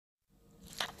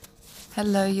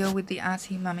Hello, you're with the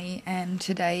Arty Mummy, and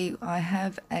today I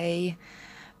have a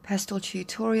pastel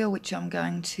tutorial which I'm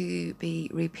going to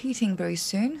be repeating very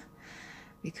soon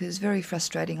because very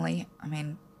frustratingly,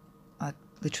 I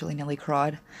literally nearly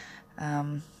cried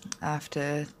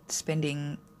after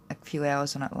spending a few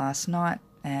hours on it last night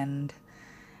and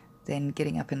then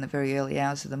getting up in the very early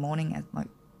hours of the morning at like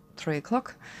 3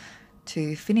 o'clock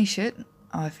to finish it.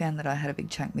 I found that I had a big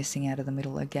chunk missing out of the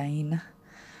middle again.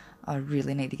 I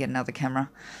really need to get another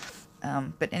camera.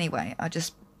 But anyway, I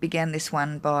just began this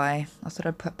one by, I thought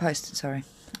I'd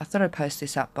post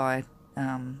this up by,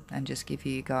 and just give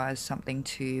you guys something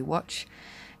to watch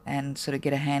and sort of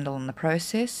get a handle on the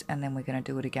process, and then we're going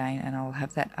to do it again, and I'll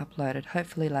have that uploaded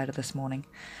hopefully later this morning.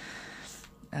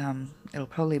 It'll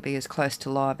probably be as close to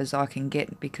live as I can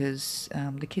get because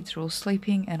the kids are all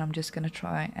sleeping, and I'm just going to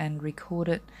try and record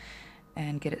it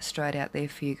and get it straight out there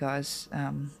for you guys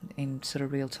in sort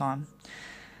of real time.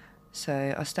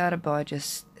 So I started by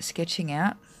just sketching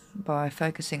out by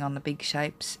focusing on the big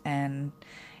shapes and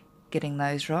getting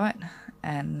those right,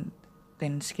 and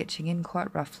then sketching in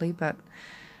quite roughly, but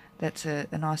that's a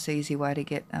nice easy way to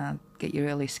get your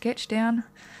early sketch down.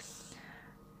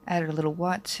 Added a little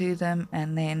white to them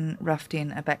and then roughed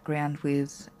in a background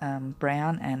with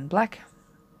brown and black.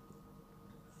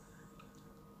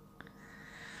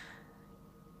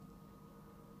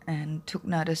 And took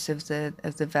notice of the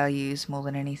values more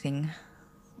than anything,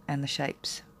 and the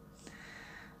shapes.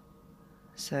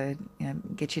 So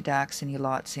get your darks and your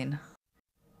lights in.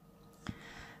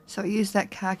 So I used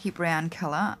that khaki brown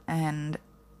colour and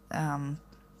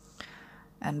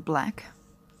black,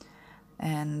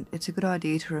 and it's a good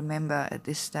idea to remember at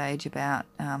this stage about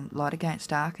light against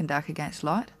dark and dark against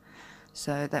light.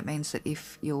 So that means that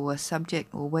if your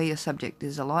subject, or where your subject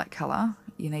is a light colour,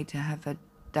 you need to have a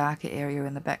darker area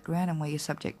in the background, and where your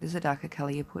subject is a darker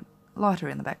colour, you put lighter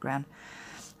in the background.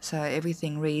 So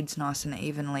everything reads nice and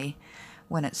evenly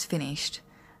when it's finished.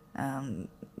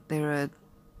 There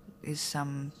is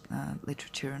some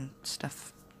literature and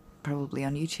stuff probably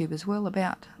on YouTube as well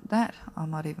about that. I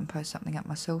might even post something up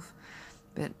myself,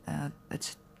 but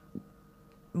it's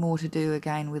more to do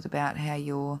again with about how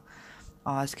your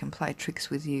eyes can play tricks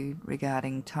with you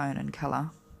regarding tone and colour.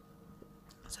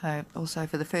 So also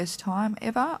for the first time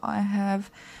ever, I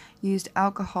have used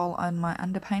alcohol on my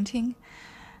underpainting,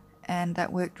 and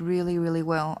that worked really, really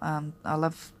well. I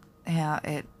love how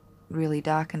it really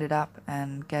darkened it up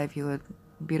and gave you a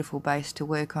beautiful base to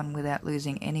work on without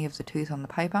losing any of the tooth on the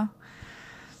paper.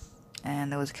 And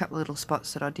there was a couple of little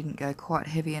spots that I didn't go quite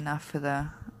heavy enough for the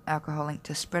alcohol ink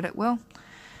to spread it well.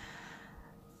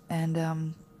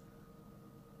 And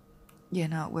yeah,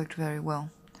 no, it worked very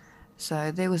well.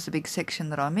 So there was the big section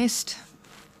that I missed,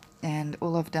 and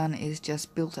all I've done is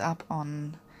just built up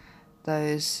on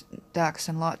those darks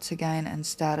and lights again and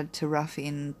started to rough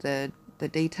in the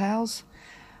details.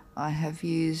 I have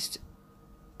used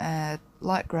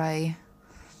light grey,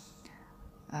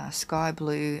 sky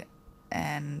blue,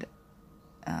 and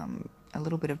a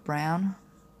little bit of brown,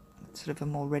 sort of a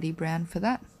more reddy brown for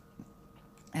that,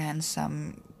 and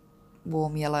some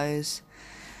warm yellows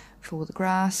for the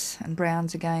grass, and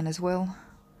browns again as well.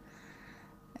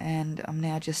 And I'm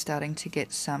now just starting to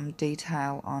get some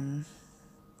detail on.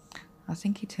 I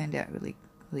think he turned out really,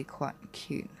 really quite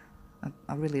cute.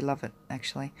 I really love it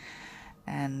actually.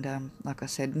 And like I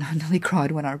said, I nearly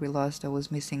cried when I realised I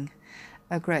was missing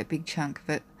a great big chunk of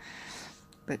it.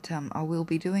 But I will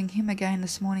be doing him again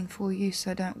this morning for you,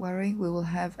 so don't worry. We will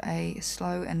have a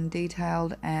slow and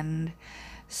detailed and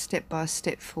step by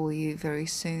step for you very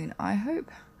soon, I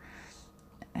hope.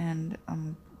 And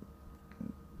I'm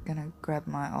going to grab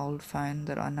my old phone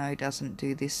that I know doesn't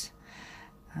do this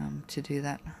to do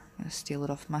that. I'm going to steal it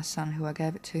off my son, who I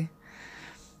gave it to.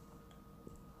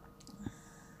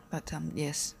 But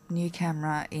yes, new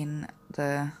camera in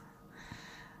the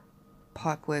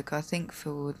pipework, I think,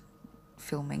 for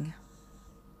filming.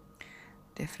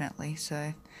 Definitely.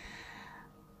 So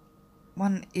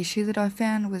one issue that I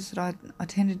found was that I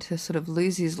tended to sort of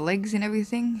lose his legs and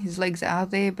everything. His legs are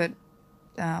there, but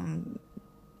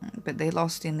they're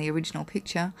lost in the original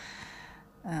picture,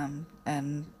 and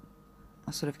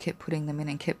I sort of kept putting them in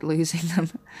and kept losing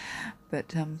them.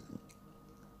 But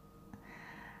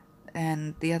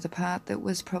and the other part that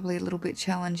was probably a little bit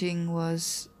challenging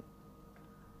was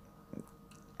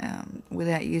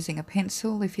without using a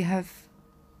pencil. If you have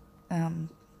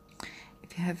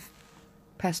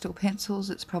pastel pencils,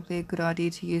 it's probably a good idea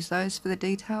to use those for the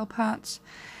detail parts,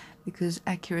 because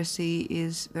accuracy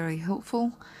is very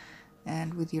helpful,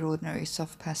 and with your ordinary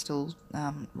soft pastel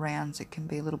rounds, it can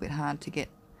be a little bit hard to get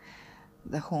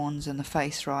the horns and the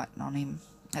face right on him.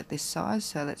 at this size,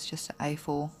 so that's just an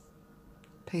A4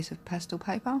 piece of pastel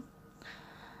paper.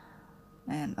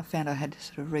 And I found I had to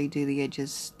sort of redo the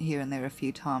edges here and there a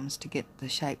few times to get the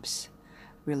shapes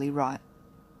really right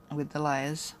with the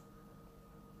layers.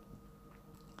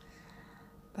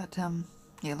 But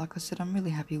yeah, like I said, I'm really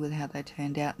happy with how they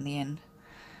turned out in the end.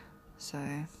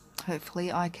 So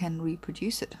hopefully I can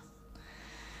reproduce it.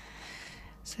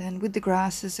 So, and with the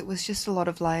grasses, it was just a lot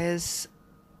of layers.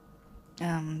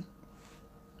 There's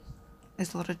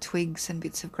a lot of twigs and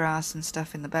bits of grass and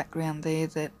stuff in the background there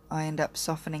that I end up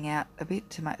softening out a bit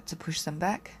to push them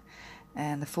back,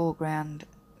 and the foreground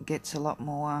gets a lot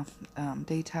more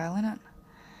detail in it,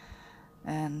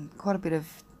 and quite a bit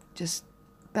of just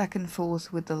back and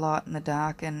forth with the light and the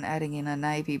dark, and adding in a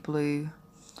navy blue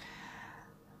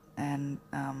and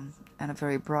a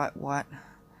very bright white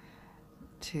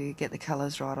to get the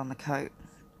colours right on the coat.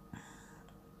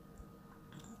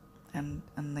 And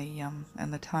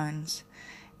the tones.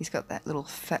 He's got that little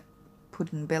fat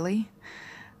pudding belly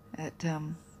that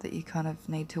you kind of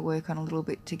need to work on a little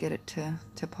bit to get it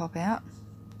to pop out.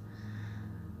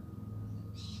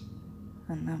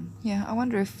 And yeah, I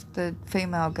wonder if the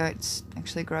female goats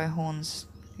actually grow horns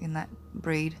in that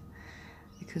breed,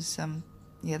 because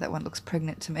yeah, that one looks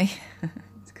pregnant to me.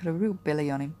 It's got a real belly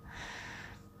on him.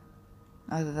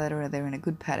 Either that or they're in a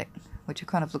good paddock, which it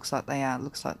kind of looks like they are. It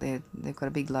looks like they've got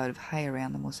a big load of hay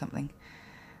around them or something.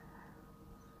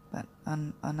 But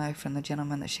I know from the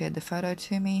gentleman that shared the photo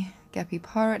to me, Gappy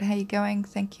Pirate, how you going?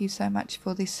 Thank you so much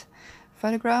for this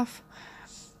photograph.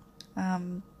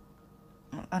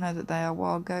 I know that they are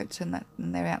wild goats, and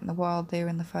they're out in the wild there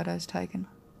in the photos taken.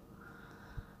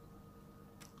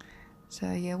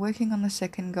 So yeah, working on the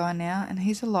second guy now, and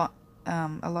he's a lot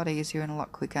easier and a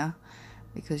lot quicker,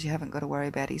 because you haven't got to worry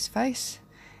about his face.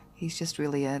 He's just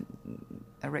really a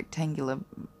rectangular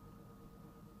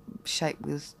shape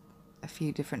with a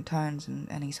few different tones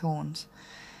and his horns.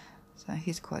 So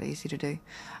he's quite easy to do.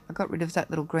 I got rid of that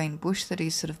little green bush that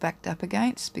he's sort of backed up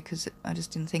against, because I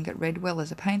just didn't think it read well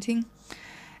as a painting,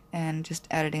 and just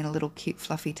added in a little cute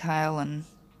fluffy tail and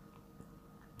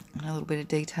a little bit of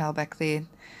detail back there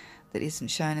that isn't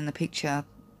shown in the picture,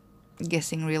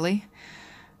 guessing really.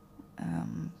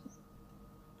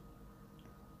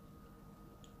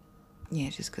 Yeah,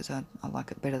 just because I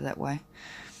like it better that way.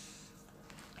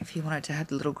 If you wanted to have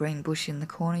the little green bush in the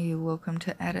corner, you're welcome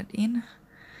to add it in.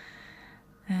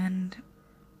 And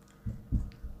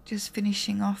just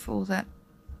finishing off all that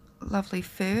lovely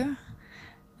fur,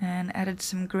 and added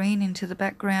some green into the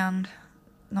background,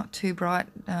 not too bright,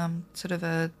 sort of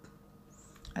a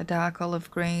dark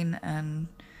olive green, and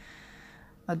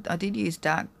I did use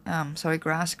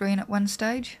grass green at one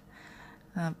stage,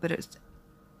 but it's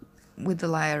with the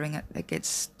layering it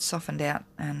gets softened out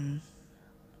and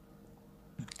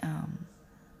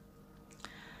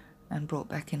brought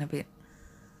back in a bit.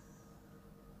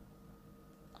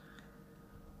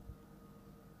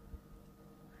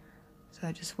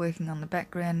 So just working on the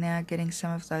background now, getting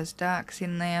some of those darks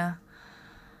in there.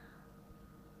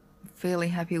 Fairly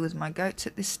happy with my goats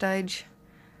at this stage.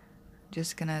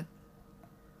 Just gonna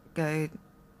go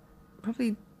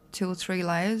probably 2 or 3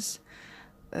 layers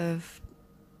of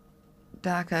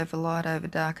dark over light over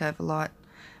dark over light,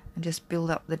 and just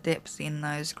build up the depth in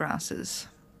those grasses.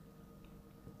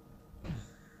 A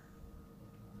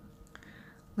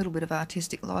little bit of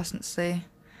artistic license there.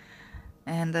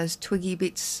 And those twiggy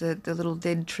bits, the little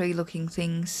dead tree looking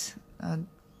things,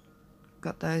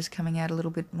 got those coming out a little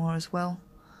bit more as well.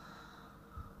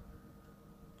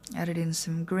 Added in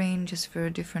some green just for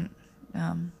a different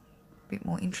bit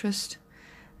more interest,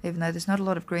 even though there's not a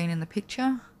lot of green in the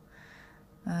picture.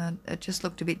 It just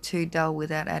looked a bit too dull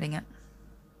without adding it.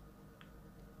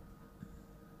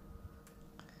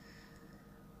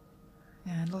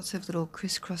 And lots of little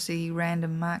crisscrossy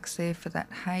random marks there for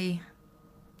that hay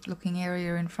looking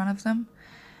area in front of them,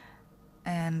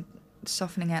 and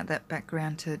softening out that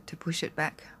background to push it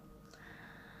back.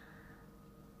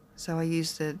 So I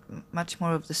used much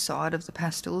more of the side of the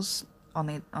pastels on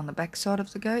the back side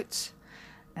of the goats,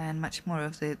 and much more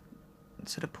of the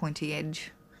sort of pointy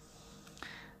edge.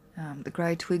 The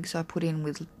grey twigs I put in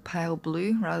with pale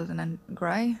blue rather than a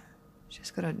grey.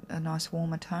 Just got a nice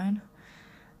warmer tone,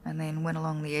 and then went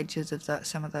along the edges of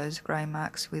some of those grey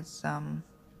marks with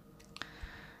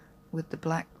the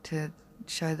black to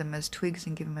show them as twigs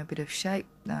and give them a bit of shape,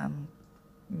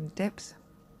 depth.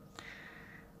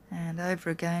 And over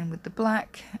again with the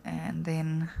black, and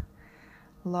then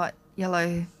light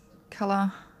yellow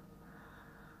colour.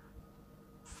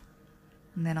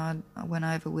 And then I went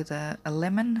over with a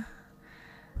lemon,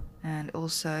 and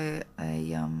also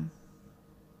a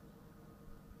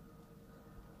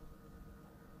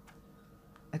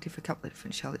a couple of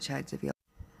different solid shades of yellow.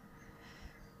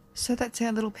 So that's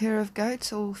our little pair of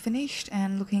goats all finished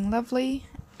and looking lovely,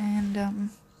 and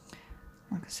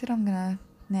like I said, I'm gonna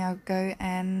now go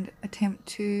and attempt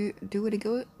to do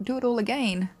it all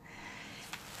again.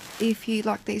 If you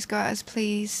like these guys,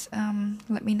 please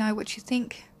let me know what you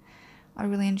think. I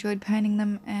really enjoyed painting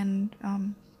them, and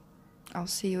I'll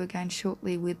see you again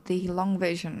shortly with the long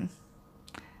version.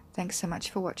 Thanks so much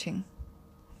for watching.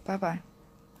 Bye bye.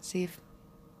 See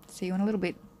you in a little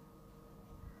bit.